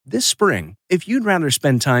This spring, if you'd rather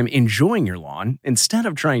spend time enjoying your lawn instead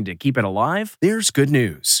of trying to keep it alive, there's good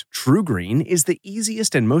news. True Green is the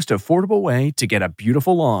easiest and most affordable way to get a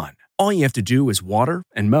beautiful lawn. All you have to do is water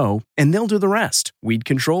and mow, and they'll do the rest. Weed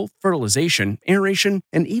control, fertilization, aeration,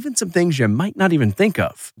 and even some things you might not even think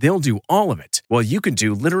of. They'll do all of it, while you can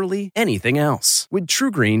do literally anything else. With True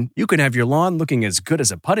Green, you can have your lawn looking as good as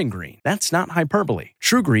a putting green. That's not hyperbole.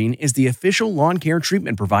 True Green is the official lawn care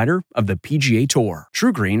treatment provider of the PGA Tour.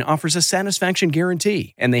 True Green offers a satisfaction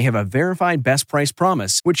guarantee, and they have a verified best price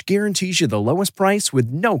promise, which guarantees you the lowest price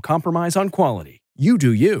with no compromise on quality. You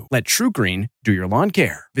do you. Let True Green do your lawn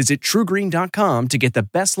care. Visit truegreen.com to get the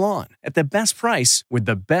best lawn at the best price with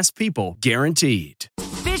the best people guaranteed.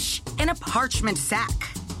 Fish in a parchment sack.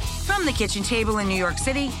 From the kitchen table in New York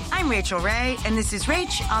City, I'm Rachael Ray, and this is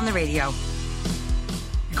RACH on the Radio.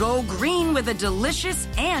 Go green with a delicious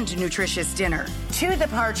and nutritious dinner. To the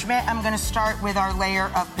parchment, I'm going to start with our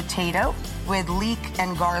layer of potato with leek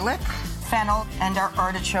and garlic, fennel, and our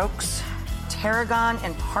artichokes, tarragon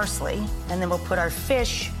and parsley, and then we'll put our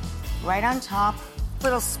fish right on top.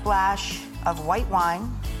 Little splash of white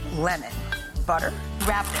wine, lemon, butter.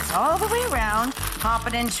 Wrap this all the way around, pop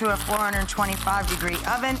it into a 425-degree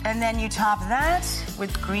oven, and then you top that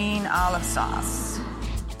with green olive sauce.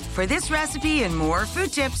 For this recipe and more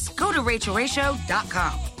food tips, go to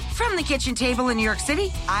RachelRatio.com. From the kitchen table in New York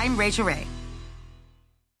City, I'm Rachael Ray.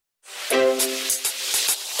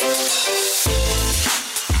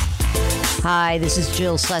 Hi, this is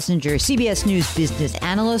Jill Schlesinger, CBS News business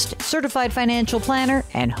analyst, certified financial planner,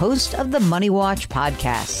 and host of the Money Watch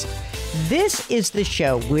podcast. This is the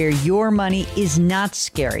show where your money is not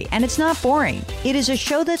scary and it's not boring. It is a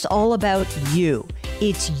show that's all about you.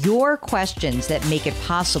 It's your questions that make it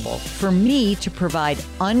possible for me to provide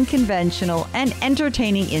unconventional and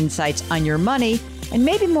entertaining insights on your money and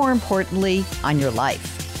maybe more importantly, on your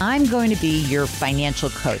life. I'm going to be your financial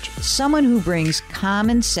coach, someone who brings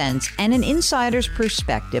common sense and an insider's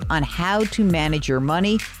perspective on how to manage your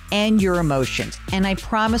money and your emotions. And I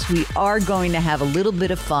promise we are going to have a little bit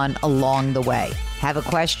of fun along the way. Have a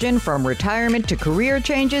question from retirement to career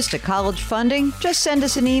changes to college funding? Just send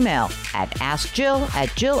us an email at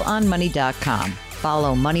askjill@jillonmoney.com.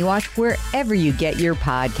 Follow Money Watch wherever you get your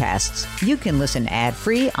podcasts. You can listen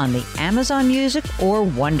ad-free on the Amazon Music or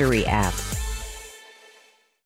Wondery app.